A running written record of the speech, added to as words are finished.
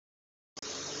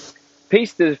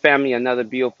Peace to the family. Another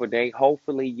beautiful day.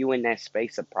 Hopefully, you in that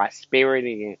space of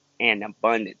prosperity and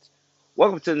abundance.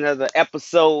 Welcome to another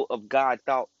episode of God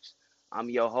Thoughts. I'm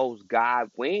your host, God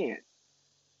Win.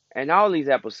 And all these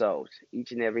episodes,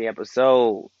 each and every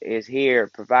episode, is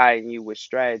here providing you with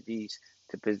strategies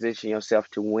to position yourself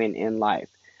to win in life.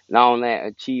 Not only that,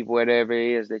 achieve whatever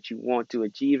it is that you want to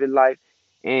achieve in life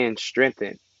and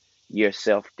strengthen your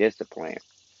self discipline.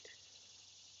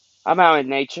 I'm out in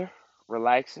nature,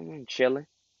 relaxing and chilling.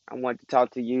 I want to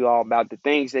talk to you all about the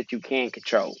things that you can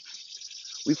control.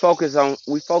 We focus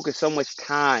so much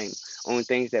time on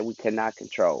things that we cannot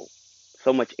control.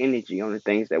 So much energy on the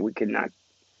things that we cannot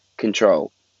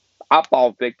control. I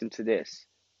fall victim to this,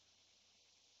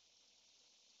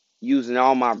 using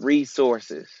all my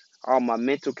resources, all my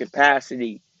mental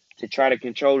capacity to try to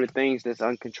control the things that's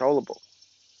uncontrollable.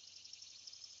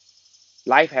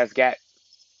 Life has got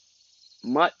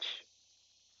much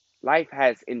Life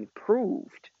has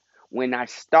improved when I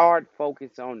start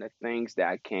focusing on the things that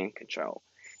I can control.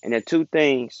 And the two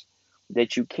things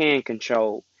that you can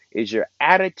control is your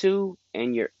attitude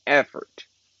and your effort.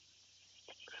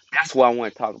 That's what I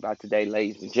want to talk about today,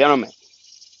 ladies and gentlemen.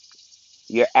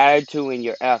 Your attitude and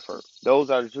your effort. Those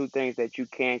are the two things that you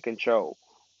can control.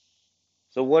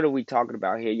 So what are we talking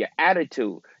about here? Your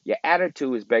attitude. Your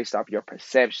attitude is based off your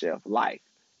perception of life.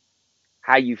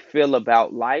 How you feel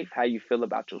about life, how you feel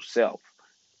about yourself.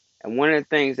 And one of the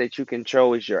things that you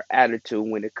control is your attitude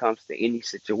when it comes to any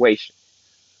situation.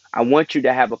 I want you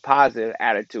to have a positive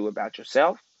attitude about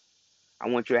yourself. I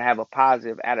want you to have a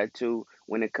positive attitude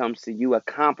when it comes to you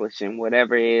accomplishing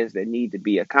whatever it is that need to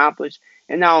be accomplished.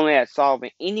 And not only that,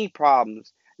 solving any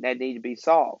problems that need to be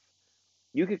solved.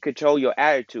 You can control your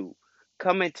attitude.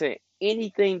 Come into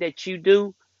anything that you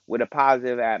do with a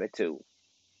positive attitude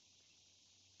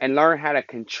and learn how to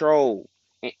control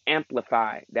and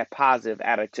amplify that positive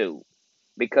attitude.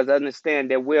 Because understand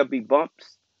there will be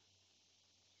bumps,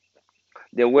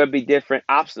 there will be different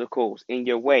obstacles in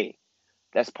your way.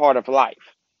 That's part of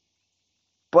life.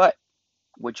 But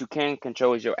what you can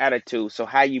control is your attitude. So,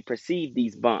 how you perceive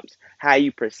these bumps, how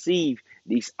you perceive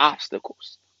these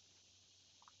obstacles.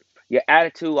 Your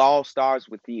attitude all starts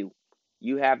with you.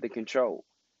 You have the control.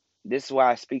 This is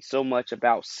why I speak so much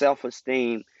about self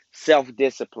esteem, self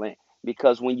discipline,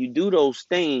 because when you do those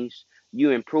things,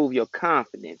 you improve your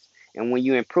confidence. And when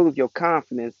you improve your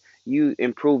confidence, you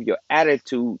improve your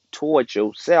attitude towards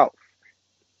yourself.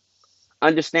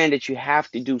 Understand that you have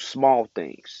to do small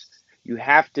things. You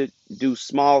have to do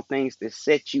small things to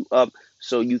set you up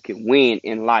so you can win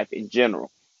in life in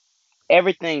general.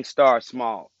 Everything starts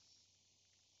small.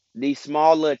 These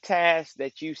small little tasks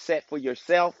that you set for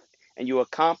yourself and you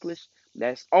accomplish,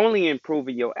 that's only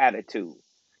improving your attitude.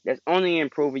 That's only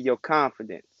improving your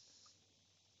confidence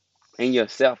in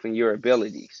yourself and your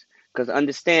abilities. Because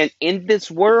understand, in this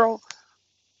world,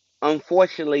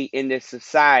 unfortunately, in this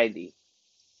society,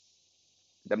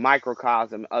 the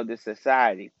microcosm of this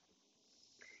society,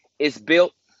 it's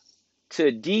built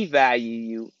to devalue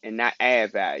you and not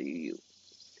add value you.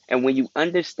 And when you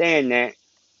understand that,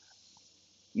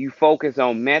 you focus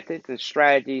on methods and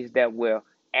strategies that will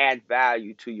add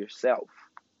value to yourself.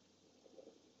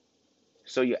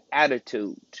 So your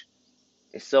attitude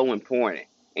is so important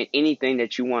in anything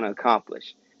that you want to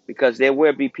accomplish. Because there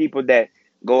will be people that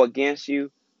go against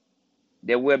you.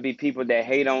 There will be people that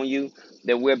hate on you.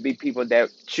 There will be people that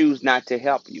choose not to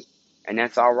help you. And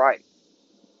that's all right.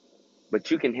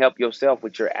 But you can help yourself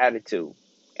with your attitude.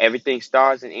 Everything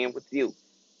starts and ends with you.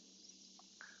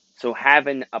 So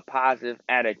having a positive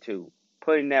attitude,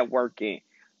 putting that work in.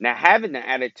 Now having the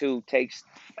attitude takes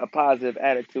a positive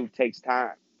attitude takes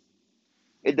time.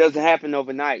 It doesn't happen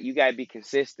overnight. You gotta be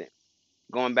consistent.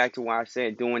 Going back to what I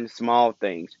said, doing the small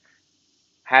things,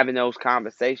 having those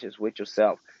conversations with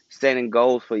yourself, setting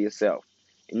goals for yourself.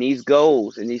 And these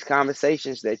goals and these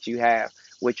conversations that you have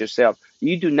with yourself,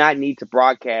 you do not need to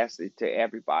broadcast it to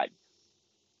everybody.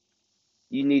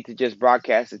 You need to just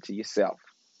broadcast it to yourself.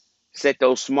 Set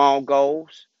those small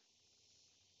goals.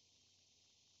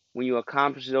 When you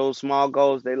accomplish those small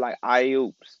goals, they like I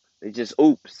oops. They just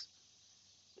oops.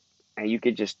 And you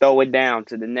can just throw it down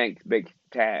to the next big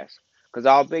task. Because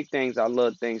all big things are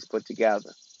little things put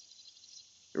together.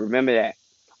 Remember that.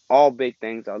 All big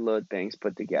things are little things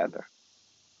put together.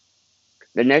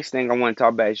 The next thing I want to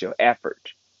talk about is your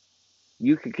effort.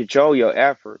 You can control your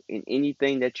effort in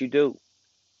anything that you do.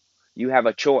 You have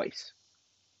a choice.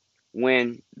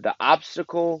 When the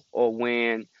obstacle or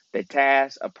when the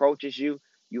task approaches you,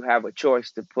 you have a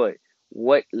choice to put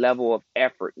what level of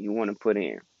effort you want to put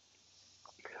in.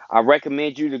 I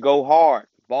recommend you to go hard,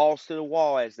 balls to the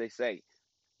wall, as they say.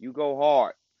 You go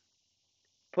hard.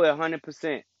 Put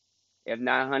 100%. If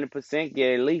not 100%,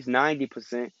 get at least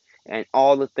 90% and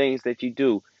all the things that you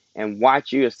do and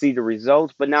watch you'll see the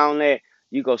results. But not only that,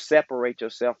 you go separate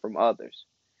yourself from others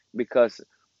because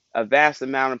a vast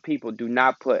amount of people do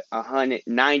not put 90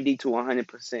 to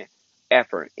 100%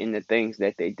 effort in the things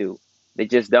that they do. They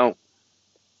just don't.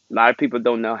 A lot of people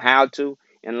don't know how to,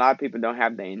 and a lot of people don't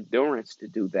have the endurance to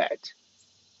do that.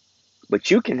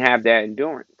 But you can have that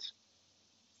endurance.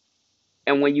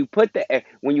 And when you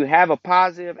have a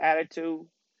positive attitude,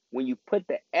 when you put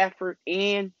the effort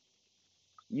in,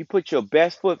 you put your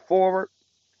best foot forward,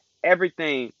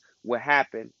 everything will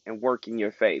happen and work in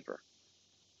your favor.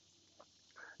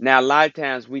 Now, a lot of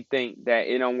times we think that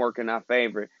it don't work in our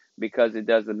favor because it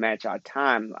doesn't match our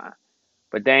timeline.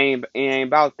 But it ain't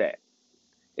about that.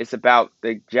 It's about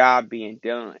the job being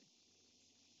done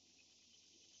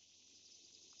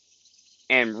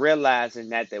and realizing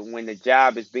that when the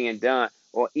job is being done,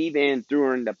 or even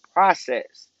during the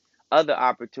process, other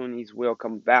opportunities will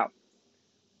come about.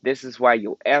 This is why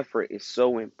your effort is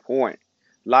so important.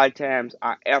 A lot of times,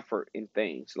 our effort in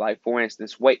things, like for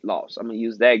instance, weight loss. I'm gonna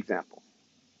use that example.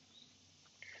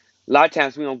 A lot of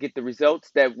times, we don't get the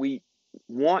results that we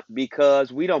want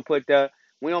because we don't put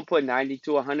 90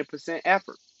 to 100%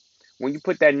 effort. When you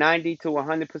put that 90 to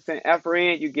 100% effort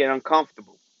in, you get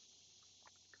uncomfortable.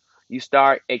 You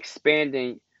start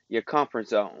expanding your comfort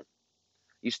zone.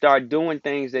 You start doing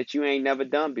things that you ain't never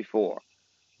done before.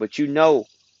 But you know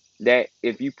that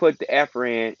if you put the effort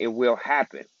in, it will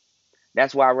happen.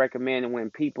 That's why I recommend when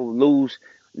people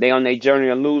they on their journey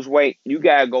to lose weight, you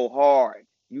gotta go hard.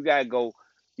 You gotta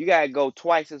go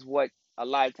twice as what a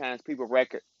lot of times people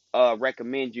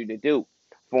recommend you to do.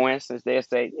 For instance, they'll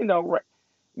say,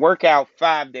 work out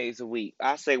 5 days a week.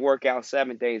 I say work out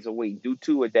 7 days a week. Do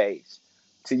 2 a days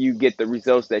till you get the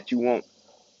results that you want.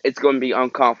 It's going to be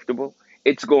uncomfortable.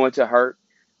 It's going to hurt.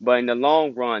 But in the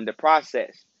long run, the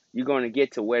process, you're going to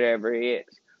get to whatever it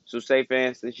is. So say, for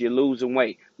instance, you're losing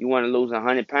weight. You want to lose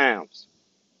 100 pounds.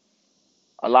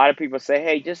 A lot of people say,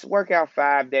 hey, just work out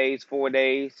 5 days, 4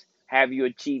 days, have you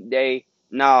a cheat day.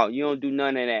 No, you don't do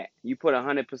none of that. You put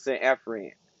 100% effort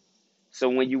in. So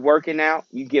when you're working out,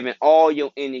 you're giving all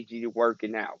your energy to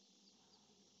working out.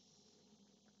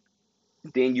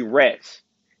 Then you rest.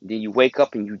 Then you wake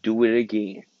up and you do it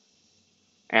again.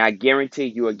 And I guarantee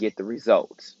you will get the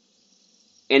results.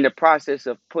 In the process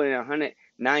of putting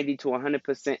 190 to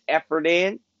 100% effort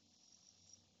in,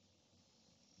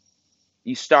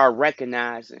 you start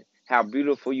recognizing how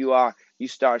beautiful you are. You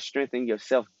start strengthening your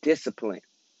self discipline.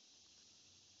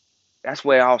 That's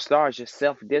where it all starts, your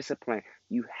self discipline.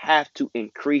 You have to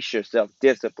increase your self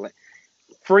discipline.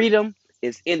 Freedom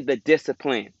is in the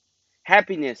discipline,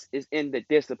 happiness is in the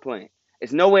discipline.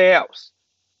 It's nowhere else.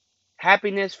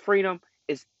 Happiness, freedom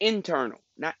is internal,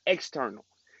 not external.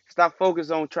 Stop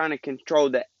focusing on trying to control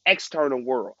the external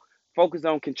world. Focus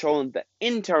on controlling the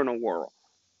internal world.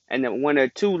 And then one of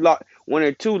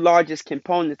the two largest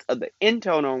components of the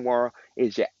internal world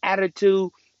is your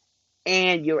attitude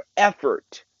and your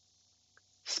effort.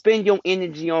 Spend your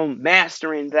energy on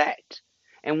mastering that.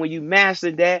 And when you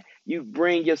master that, you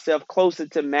bring yourself closer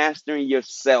to mastering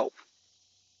yourself.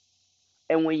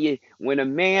 And when a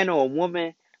man or a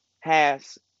woman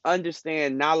has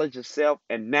understand knowledge of self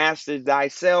and masters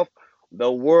thyself, the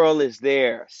world is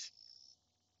theirs.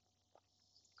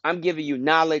 I'm giving you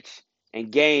knowledge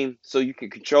and game so you can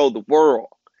control the world.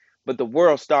 But the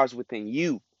world starts within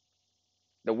you.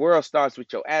 The world starts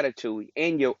with your attitude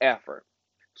and your effort.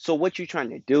 So what you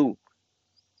trying to do?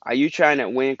 Are you trying to,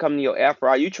 when it comes to your effort,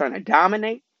 are you trying to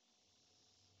dominate?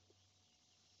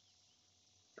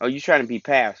 Or are you trying to be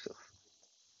passive?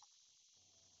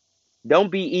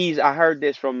 Don't be easy. I heard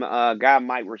this from guy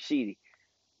Mike Rashidi.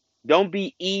 Don't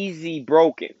be easy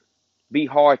broken. Be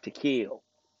hard to kill.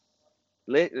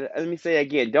 Let me say it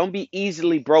again. Don't be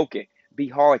easily broken. Be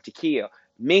hard to kill.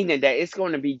 Meaning that it's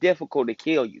going to be difficult to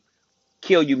kill you.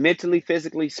 Kill you mentally,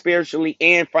 physically, spiritually,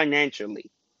 and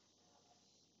financially.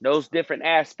 Those different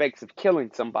aspects of killing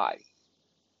somebody.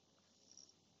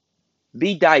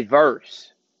 Be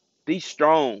diverse. Be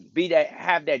strong.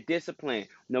 Have that discipline.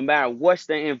 No matter what's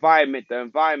the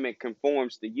environment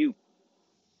conforms to you.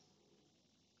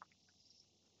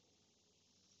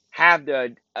 Have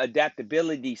the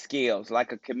adaptability skills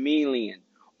like a chameleon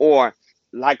or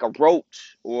like a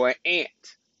roach or an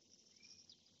ant.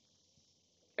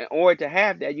 In order to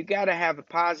have that, you got to have a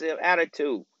positive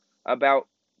attitude about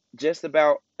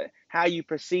about how you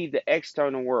perceive the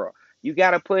external world. You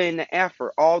got to put in the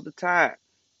effort all the time.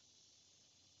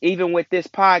 Even with this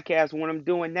podcast, what I'm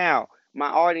doing now, my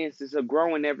audiences are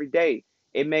growing every day.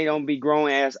 It may not be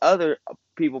growing as other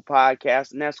people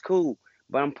podcasts, and that's cool.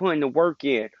 but I'm putting the work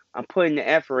in. I'm putting the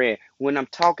effort in. When I'm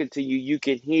talking to you, you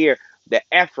can hear the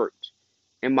effort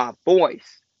in my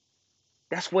voice.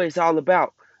 That's what it's all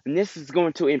about. And this is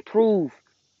going to improve.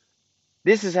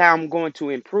 This is how I'm going to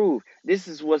improve. This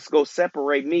is what's going to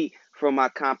separate me from my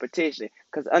competition.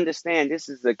 Because understand, this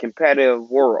is a competitive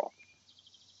world.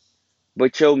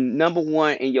 But your number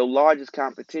one and your largest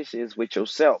competition is with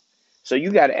yourself. So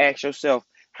you got to ask yourself,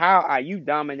 how are you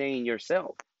dominating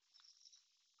yourself?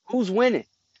 Who's winning?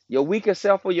 Your weaker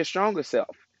self or your stronger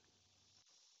self?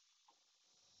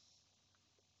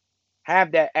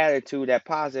 Have that attitude, that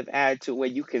positive attitude where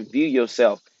you can view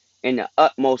yourself in the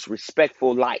utmost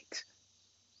respectful light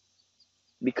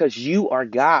because you are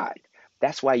God.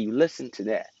 That's why you listen to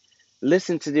that.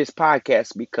 Listen to this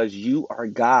podcast because you are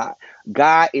God.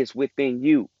 God is within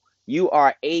you. You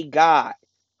are a God.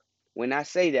 When I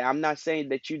say that, I'm not saying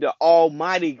that you're the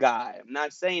Almighty God. I'm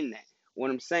not saying that. What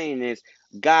I'm saying is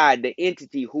God, the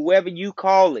entity, whoever you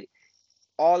call it,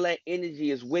 all that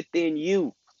energy is within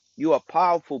you. You're a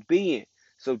powerful being.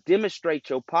 So demonstrate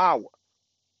your power.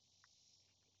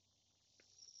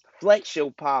 Flex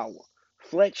your power.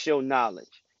 Flex your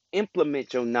knowledge.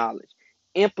 Implement your knowledge.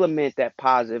 Implement that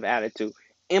positive attitude.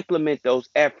 Implement those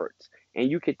efforts. And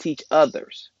you can teach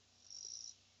others.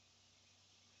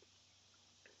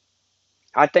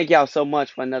 I thank y'all so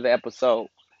much for another episode.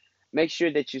 Make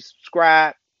sure that you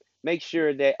subscribe. Make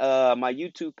sure that my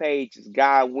YouTube page is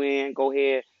God Win. Go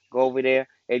ahead, go over there.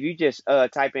 If you just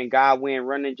type in God Win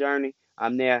Running Journey,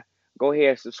 I'm there. Go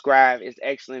ahead, subscribe. It's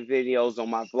excellent videos on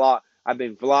my vlog. I've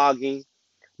been vlogging,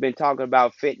 been talking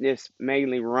about fitness,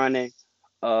 mainly running,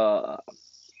 uh,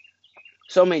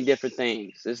 so many different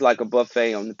things. It's like a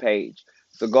buffet on the page.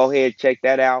 So go ahead, check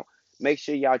that out. Make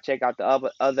sure y'all check out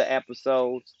the other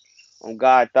episodes on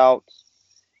God Thoughts,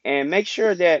 and make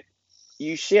sure that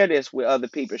you share this with other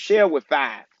people. Share with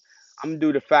five. I'm gonna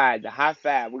do the five, the high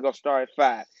five. We're gonna start at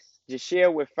five. Just share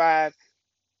with five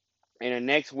in the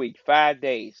next week, 5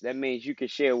 days. That means you can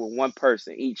share with one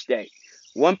person each day.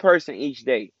 One person each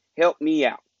day. Help me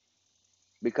out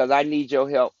because I need your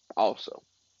help also.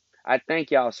 I thank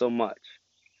y'all so much.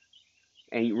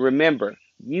 And remember,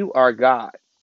 you are God.